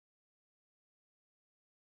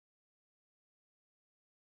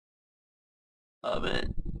Oh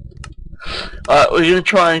man. Alright, we're gonna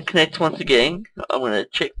try and connect once again. I'm gonna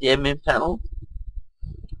check the admin panel.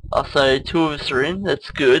 So 2 of us are in.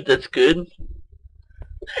 That's good. That's good.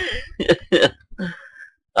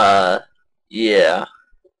 Yeah.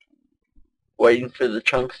 Waiting for the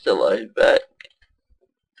chunks to load back.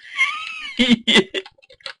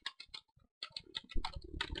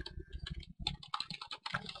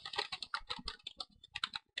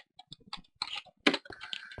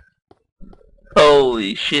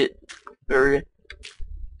 Holy shit. Very.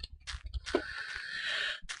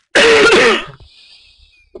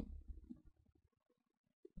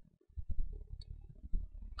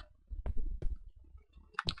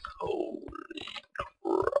 Holy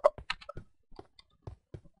crap.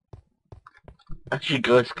 As you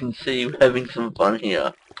guys can see, we're having some fun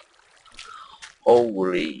here.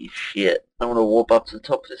 Holy shit. I'm gonna warp up to the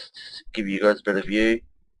top just to give you guys a better view.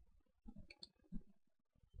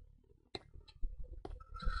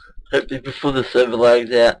 Hopefully before the server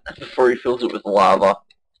lags out, before he fills it with lava.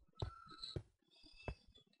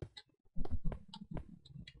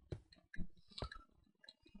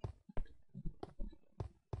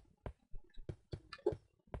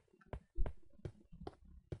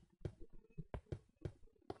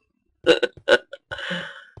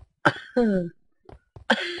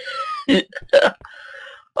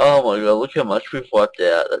 Oh my god, look how much we've wiped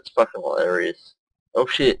out. That's fucking hilarious. Oh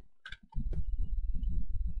shit.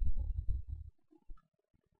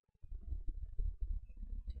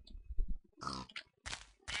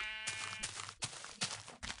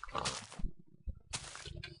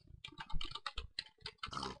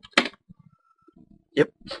 Yep,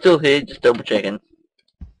 still here, just double checking.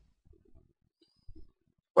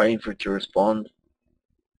 Waiting for it to respond.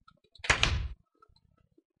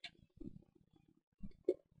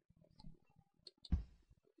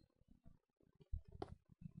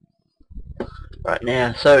 Right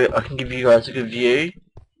now, so I can give you guys a good view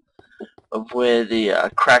of where the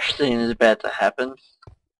crash scene is about to happen.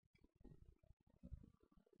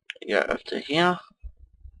 Go up to here.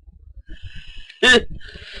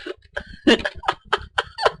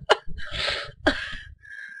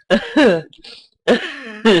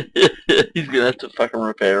 He's gonna have to fucking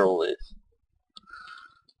repair all this.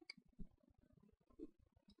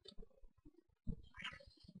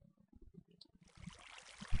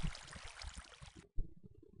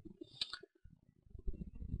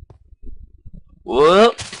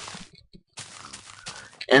 Whoop!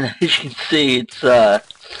 And as you can see, it's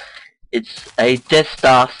a Death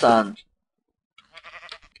Star sun.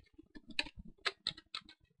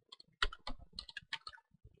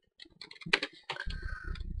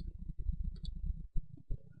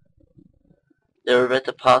 They're about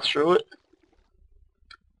to pass through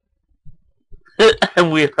it.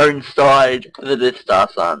 And we are inside the Death Star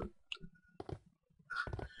sun.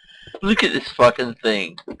 Look at this fucking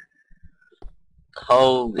thing.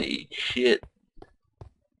 Holy shit.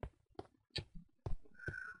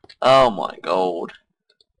 Oh my god.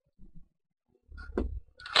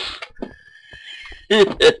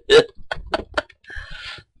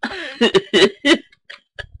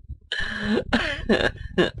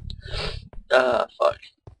 Ah, fuck.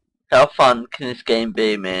 How fun can this game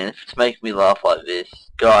be, man? If it's making me laugh like this.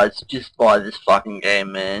 Guys, just buy this fucking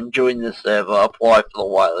game, man. Join the server, apply for the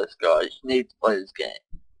whitelist, guys. You need to play this game.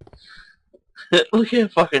 Look how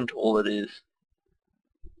fucking tall it is.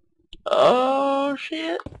 Oh,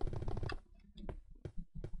 shit.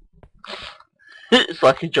 It's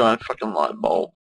like a giant fucking light bulb.